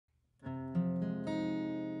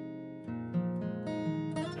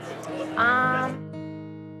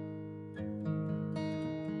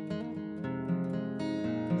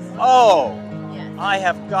Oh, yes. I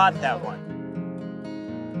have got that one.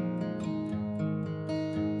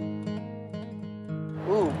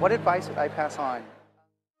 Ooh, what advice would I pass on?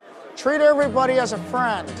 Treat everybody as a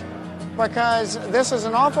friend, because this is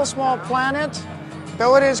an awful small planet.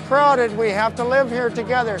 Though it is crowded, we have to live here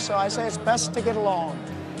together, so I say it's best to get along.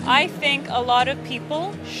 I think a lot of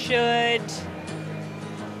people should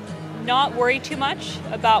not worry too much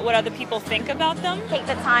about what other people think about them. Take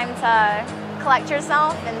the time to collect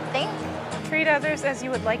yourself and think. Treat others as you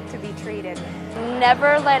would like to be treated.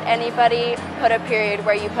 Never let anybody put a period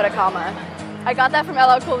where you put a comma. I got that from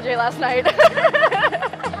LL Cool J last night.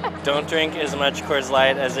 Don't drink as much Coors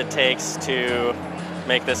Light as it takes to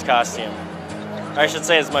make this costume. I should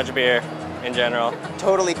say as much beer in general.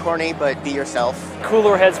 Totally corny, but be yourself.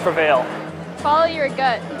 Cooler heads prevail. Follow your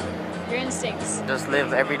gut, your instincts. Just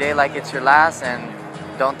live every day like it's your last and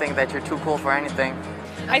don't think that you're too cool for anything.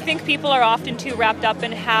 I think people are often too wrapped up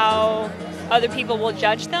in how other people will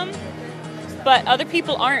judge them, but other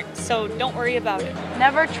people aren't, so don't worry about it.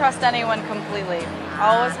 Never trust anyone completely.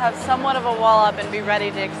 Always have somewhat of a wall up and be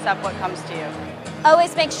ready to accept what comes to you.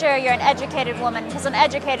 Always make sure you're an educated woman, because an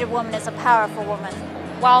educated woman is a powerful woman.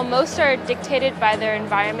 While most are dictated by their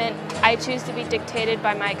environment, I choose to be dictated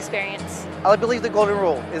by my experience. I believe the golden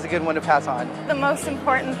rule is a good one to pass on. The most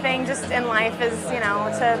important thing just in life is,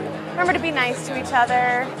 to remember to be nice to each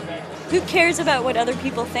other. Who cares about what other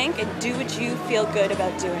people think, and do what you feel good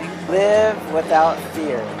about doing? Live without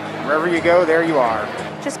fear. Wherever you go, there you are.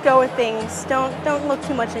 Just go with things. Don't look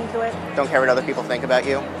too much into it. Don't care what other people think about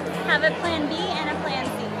you. Have a plan B and a plan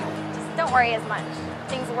C. Just don't worry as much.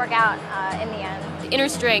 Things will work out in the end. Inner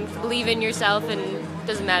strength, believe in yourself, and it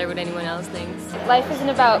doesn't matter what anyone else thinks. Life isn't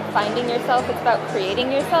about finding yourself, it's about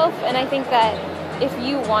creating yourself, and I think that if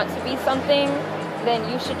you want to be something, then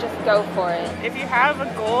you should just go for it. If you have a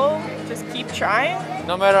goal, just keep trying.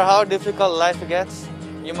 No matter how difficult life gets,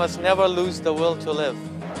 you must never lose the will to live.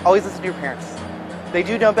 Always listen to your parents. They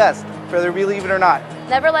do know best, whether we believe it or not.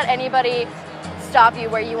 Never let anybody stop you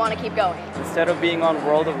where you want to keep going. Instead of being on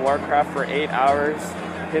World of Warcraft for 8 hours,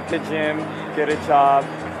 hit the gym, get a job,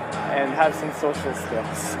 and have some social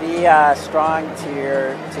skills. Be strong to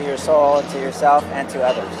your soul, and to yourself, and to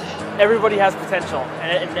others. Everybody has potential,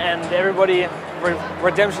 and everybody,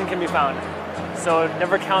 redemption can be found. So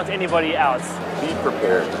never count anybody out. Be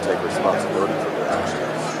prepared to take responsibility for your actions.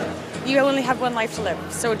 You only have one life to live,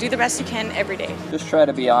 so do the best you can every day. Just try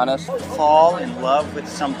to be honest. Fall in love with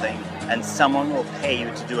something, and someone will pay you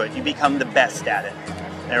to do it. You become the best at it.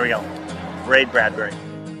 There we go. Ray Bradbury.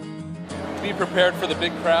 Be prepared for the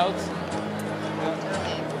big crowds.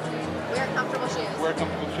 Wear comfortable shoes. Wear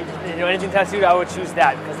comfortable shoes. Anything tattooed, I would choose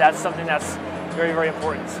that, because that's something that's very, very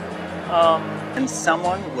important. And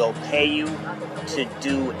someone will pay you to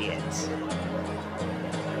do it.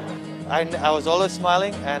 I was always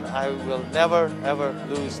smiling, and I will never, ever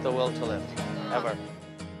lose the will to live. Ever.